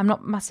 I'm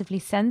not massively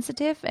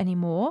sensitive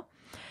anymore,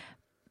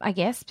 I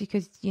guess,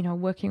 because,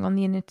 working on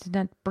the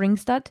internet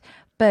brings that.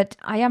 But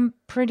I am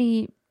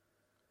pretty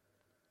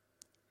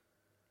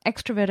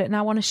extroverted and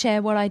I want to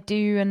share what I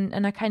do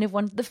and I kind of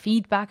want the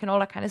feedback and all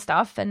that kind of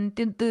stuff and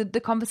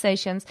the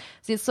conversations.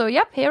 So,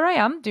 yep, here I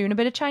am doing a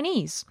bit of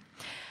Chinese.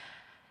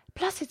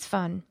 Plus, it's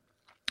fun.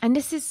 And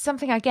this is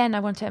something, again, I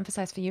want to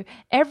emphasize for you.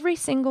 Every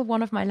single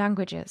one of my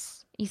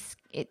languages,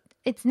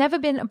 it's never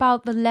been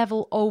about the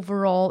level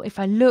overall. If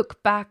I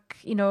look back,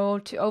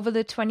 to over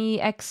the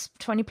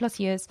 20 plus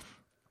years,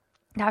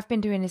 that I've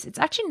been doing is, it's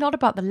actually not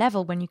about the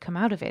level when you come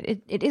out of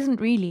it. It isn't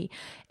really.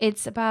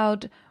 It's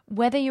about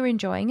whether you're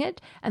enjoying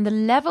it, and the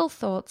level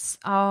thoughts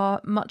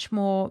are much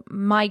more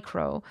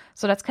micro.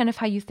 So that's kind of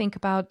how you think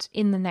about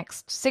in the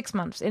next 6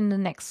 months, in the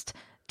next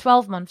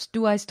 12 months,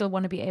 do I still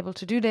want to be able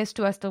to do this?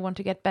 Do I still want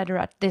to get better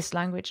at this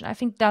language? And I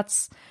think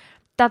that's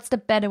the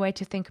better way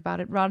to think about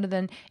it, rather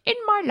than in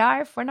my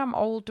life when I'm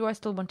old, do I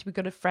still want to be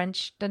good at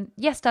French? Then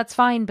yes, that's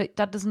fine, but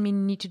that doesn't mean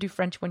you need to do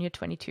French when you're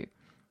 22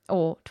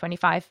 or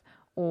 25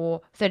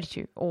 or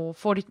 32 or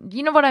 40.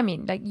 You know what I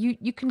mean? Like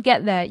you can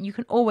get there. You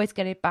can always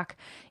get it back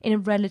in a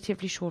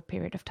relatively short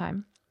period of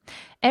time.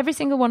 Every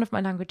single one of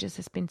my languages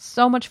has been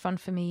so much fun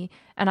for me,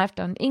 and I've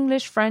done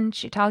English,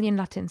 French, Italian,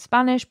 Latin,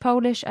 Spanish,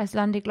 Polish,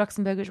 Icelandic,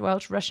 Luxembourgish,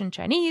 Welsh, Russian,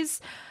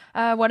 Chinese,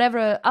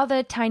 whatever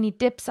other tiny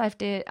dips I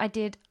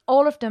did.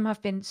 All of them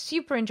have been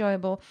super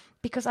enjoyable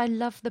because I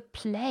love the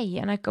play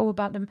and I go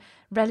about them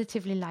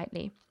relatively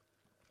lightly.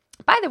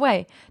 By the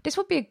way, this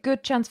would be a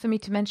good chance for me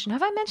to mention,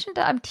 have I mentioned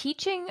that I'm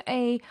teaching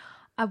a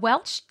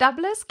Welsh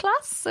dabblers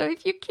class? So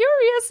if you're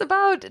curious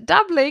about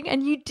dabbling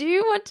and you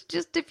do want to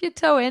just dip your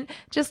toe in,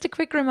 just a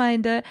quick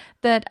reminder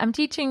that I'm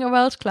teaching a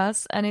Welsh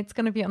class, and it's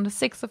going to be on the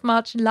 6th of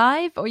March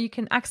live, or you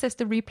can access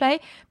the replay,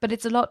 but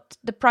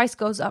the price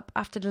goes up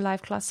after the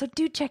live class. So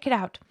do check it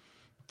out.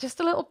 Just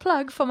a little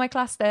plug for my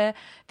class there,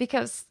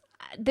 because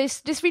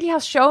this really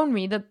has shown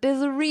me that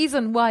there's a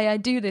reason why I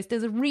do this.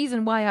 There's a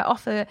reason why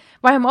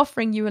I'm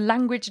offering you a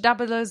language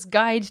dabbler's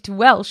guide to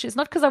Welsh. It's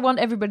not because I want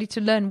everybody to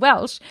learn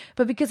Welsh,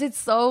 but because it's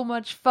so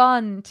much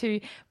fun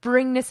to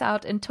bring this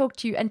out and talk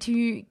to you and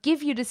to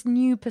give you this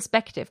new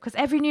perspective, because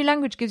every new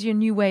language gives you a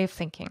new way of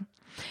thinking.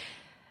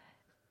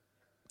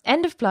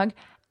 End of plug.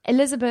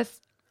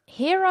 Elizabeth,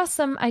 here are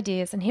some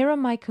ideas and here are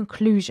my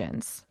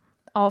conclusions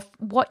of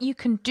what you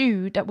can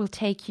do that will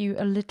take you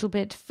a little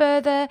bit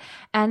further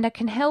and that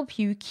can help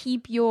you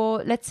keep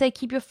your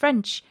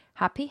French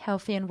happy,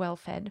 healthy, and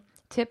well-fed.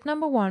 Tip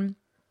number 1,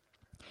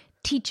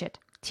 teach it.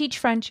 Teach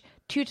French,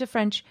 tutor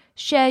French,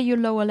 share your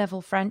lower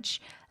level French.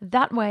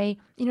 That way,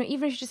 even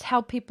if you just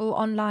help people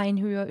online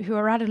who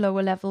are at a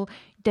lower level,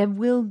 there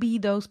will be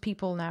those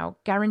people now,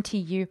 guarantee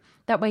you.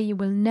 That way you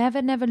will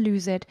never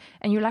lose it,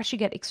 and you'll actually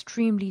get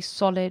extremely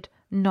solid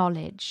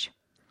knowledge.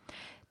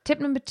 Tip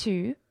number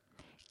 2,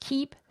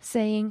 keep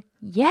saying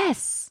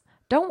yes.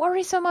 Don't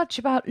worry so much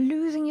about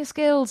losing your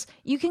skills.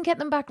 You can get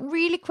them back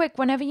really quick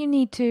whenever you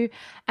need to.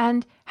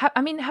 And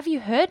have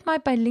you heard my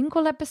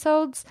bilingual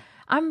episodes?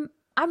 I'm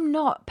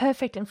not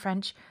perfect in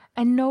French,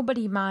 and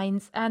nobody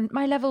minds. And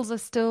my levels are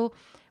still,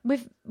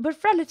 with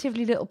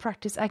relatively little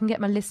practice, I can get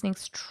my listening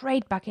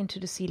straight back into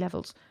the C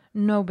levels.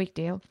 No big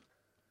deal.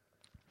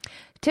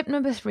 Tip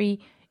number 3,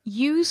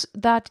 use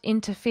that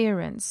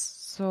interference.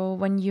 So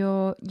when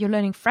you're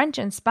learning French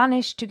and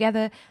Spanish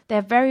together,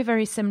 they're very,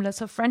 very similar.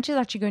 So French is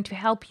actually going to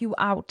help you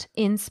out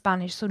in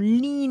Spanish. So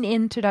lean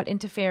into that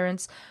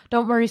interference.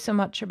 Don't worry so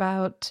much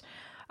about,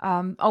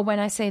 when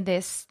I say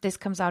this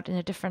comes out in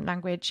a different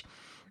language.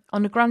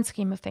 On the grand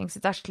scheme of things,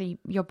 it's actually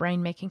your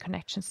brain making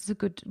connections. It's a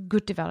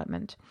good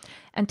development.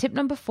 And tip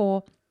number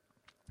 4,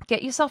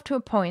 get yourself to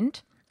a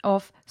point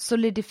of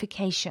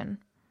solidification,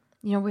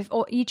 with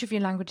each of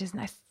your languages.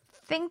 And I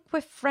think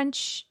with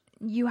French,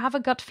 you have a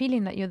gut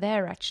feeling that you're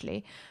there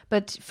actually.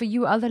 But for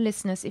you other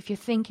listeners, if you're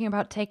thinking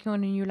about taking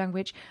on a new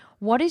language,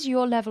 what is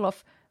your level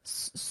of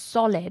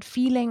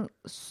feeling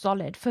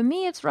solid? For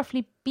me, it's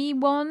roughly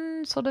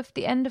B1, sort of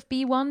the end of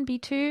B1,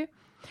 B2.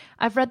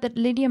 I've read that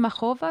Lydia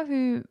Machova,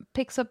 who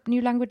picks up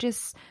new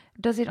languages,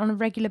 does it on a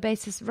regular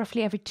basis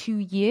roughly every 2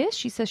 years.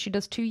 She says she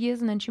does 2 years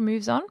and then she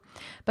moves on.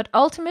 But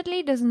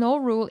ultimately, there's no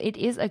rule. It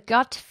is a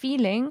gut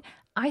feeling.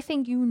 I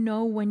think you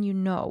know when you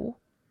know.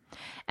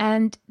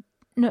 And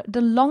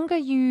the longer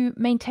you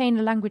maintain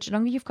a language, the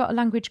longer you've got a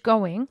language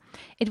going,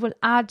 it will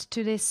add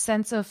to this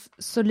sense of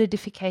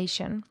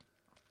solidification.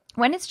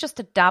 When it's just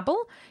a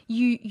dabble,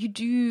 you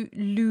do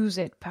lose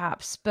it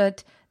perhaps,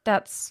 but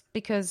that's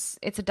because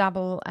it's a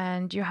dabble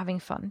and you're having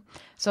fun.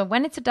 So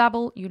when it's a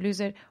dabble, you lose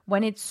it.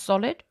 When it's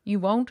solid, you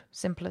won't.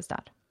 Simple as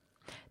that.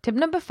 Tip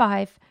number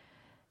 5,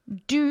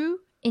 do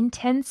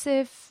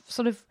intensive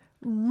sort of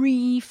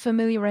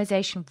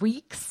refamiliarization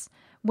weeks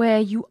where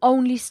you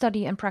only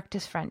study and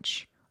practice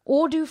French.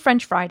 Or do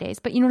French Fridays,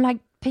 but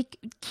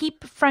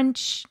keep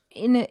French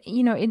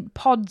in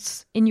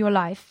pods in your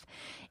life,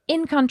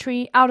 in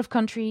country, out of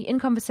country, in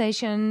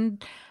conversation.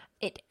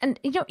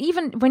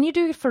 Even when you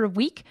do it for a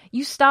week,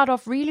 you start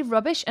off really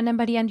rubbish, and then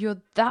by the end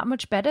you're that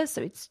much better.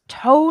 So it's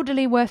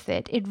totally worth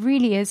it. It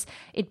really is.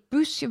 It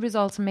boosts your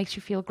results and makes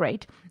you feel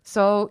great.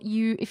 So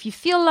if you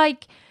feel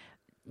like,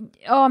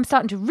 I'm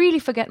starting to really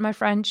forget my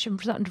French, I'm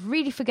starting to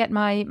really forget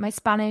my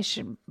Spanish,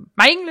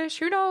 my English,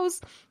 who knows?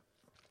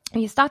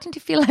 And you're starting to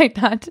feel like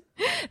that,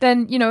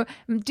 then,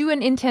 do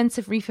an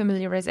intensive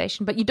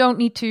refamiliarization, but you don't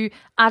need to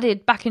add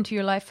it back into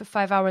your life for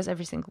 5 hours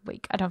every single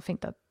week. I don't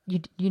think that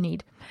you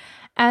need.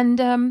 And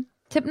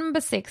tip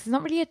number 6 is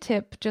not really a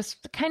tip,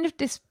 just kind of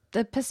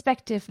the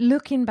perspective,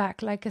 looking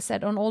back, like I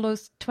said, on all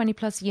those 20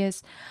 plus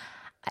years.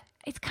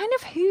 It's kind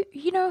of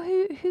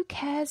who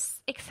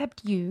cares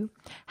except you?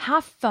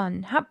 have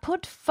fun.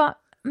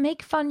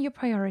 Make fun your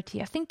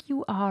priority. I think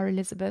you are,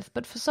 Elizabeth,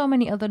 but for so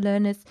many other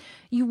learners,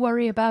 you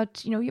worry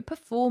about, your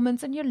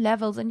performance and your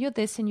levels and your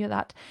this and your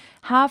that.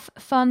 Have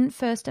fun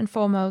first and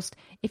foremost.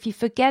 If you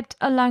forget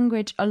a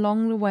language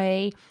along the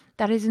way,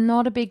 that is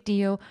not a big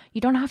deal.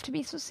 You don't have to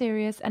be so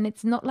serious, and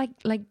it's not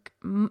like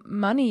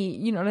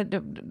money,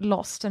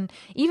 lost, and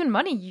even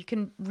money you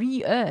can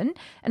re-earn.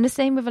 And the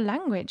same with a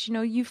language.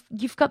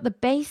 You've got the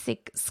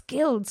basic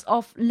skills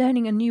of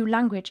learning a new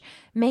language,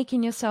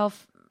 making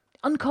yourself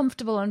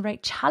uncomfortable and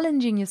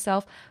challenging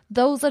yourself.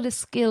 Those are the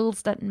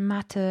skills that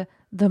matter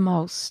the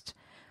most.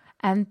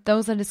 And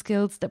those are the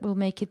skills that will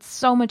make it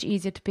so much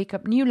easier to pick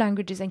up new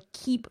languages and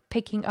keep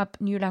picking up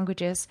new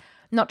languages,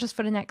 not just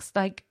for the next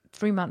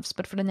 3 months,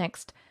 but for the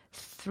next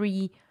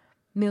 3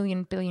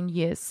 million billion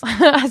years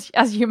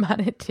as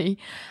humanity.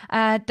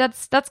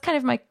 That's kind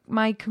of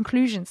my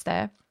conclusions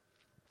there.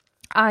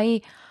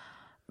 I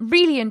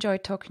really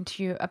enjoyed talking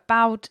to you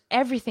about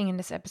everything in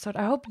this episode.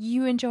 I hope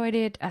you enjoyed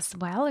it as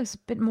well. It was a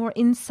bit more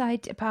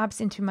insight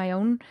perhaps into my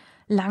own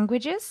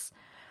languages.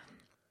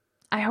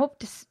 I hope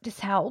this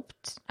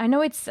helped. I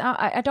know it's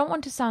I don't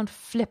want to sound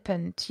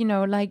flippant,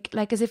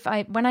 like as if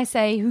when I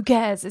say who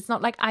cares, it's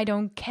not like I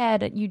don't care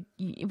that you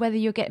whether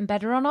you're getting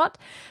better or not,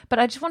 but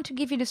I just want to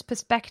give you this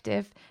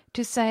perspective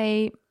to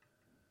say,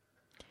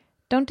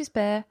 don't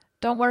despair,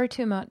 don't worry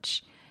too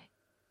much.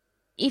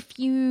 If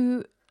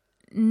you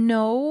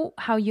know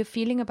how you're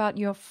feeling about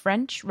your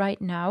French right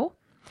now,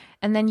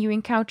 and then you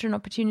encounter an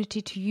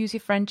opportunity to use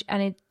your French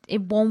and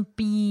it won't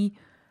be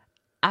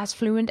as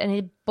fluent and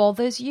it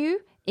bothers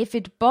you, if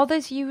it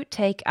bothers you,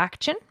 take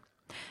action.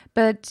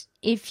 But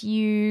if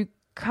you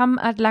come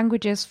at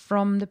languages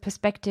from the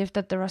perspective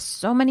that there are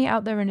so many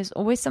out there and there's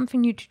always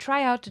something new to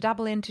try out, to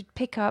dabble in, to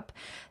pick up,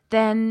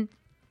 then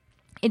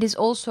it is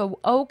also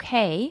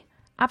okay,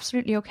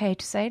 absolutely okay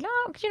to say,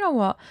 look, you know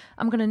what,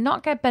 I'm going to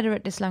not get better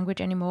at this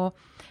language anymore.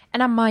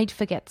 And I might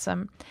forget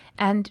some.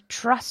 And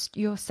trust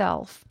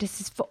yourself.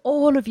 This is for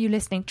all of you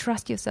listening.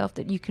 Trust yourself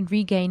that you can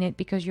regain it,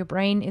 because your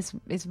brain is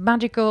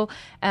magical.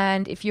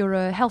 And if you're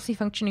a healthy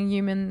functioning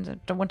human, I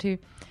don't want to,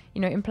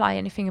 imply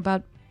anything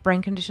about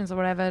brain conditions or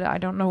whatever that I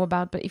don't know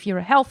about. But if you're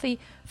a healthy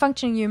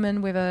functioning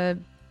human with a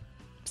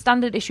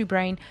standard issue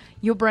brain,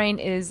 your brain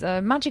is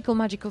a magical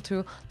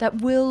tool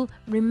that will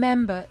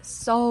remember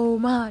so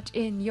much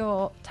in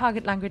your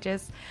target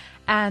languages.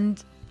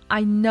 And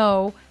I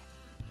know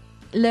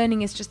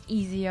learning is just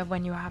easier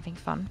when you're having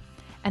fun,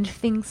 and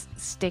things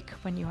stick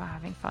when you are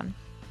having fun.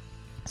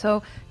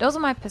 So those are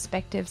my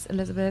perspectives,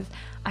 Elizabeth.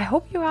 I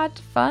hope you had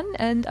fun,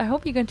 and I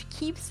hope you're going to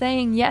keep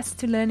saying yes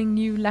to learning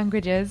new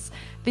languages,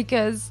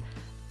 because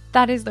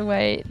that is the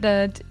way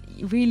that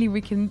really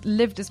we can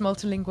live this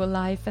multilingual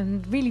life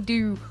and really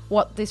do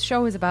what this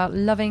show is about: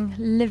 loving,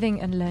 living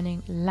and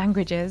learning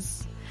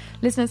languages.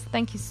 Listeners,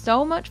 thank you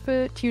so much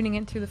for tuning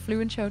into the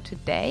Fluent Show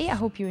today. I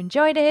hope you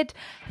enjoyed it.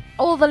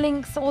 All the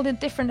links, all the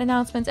different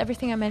announcements,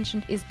 everything I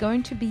mentioned is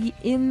going to be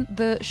in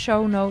the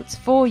show notes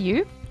for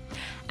you.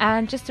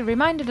 And just a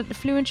reminder that the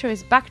Fluent Show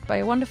is backed by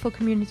a wonderful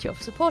community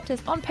of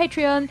supporters on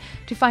Patreon.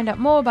 To find out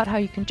more about how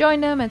you can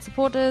join them and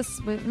support us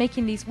with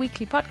making these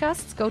weekly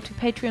podcasts, go to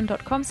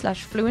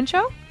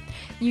patreon.com/fluentshow.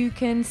 You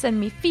can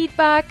send me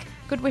feedback,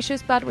 good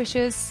wishes, bad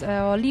wishes,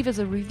 or leave us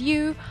a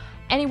review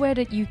anywhere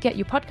that you get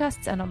your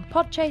podcasts and on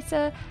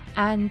Podchaser.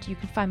 And you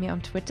can find me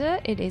on Twitter.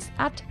 It is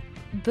at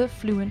The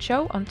Fluent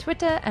Show on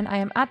Twitter, and I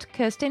am at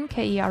Kerstin,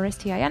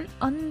 KERSTIN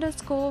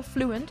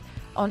 _fluent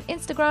on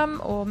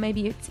Instagram, or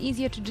maybe it's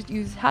easier to just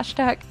use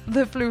hashtag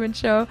The Fluent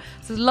Show.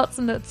 So there's lots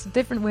and lots of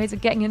different ways of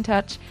getting in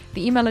touch.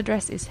 The email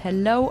address is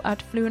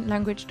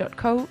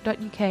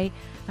hello@fluentlanguage.co.uk. I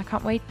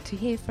can't wait to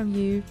hear from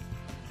you.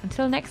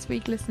 Until next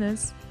week,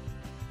 listeners.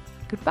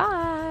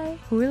 Goodbye.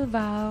 Au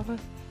revoir.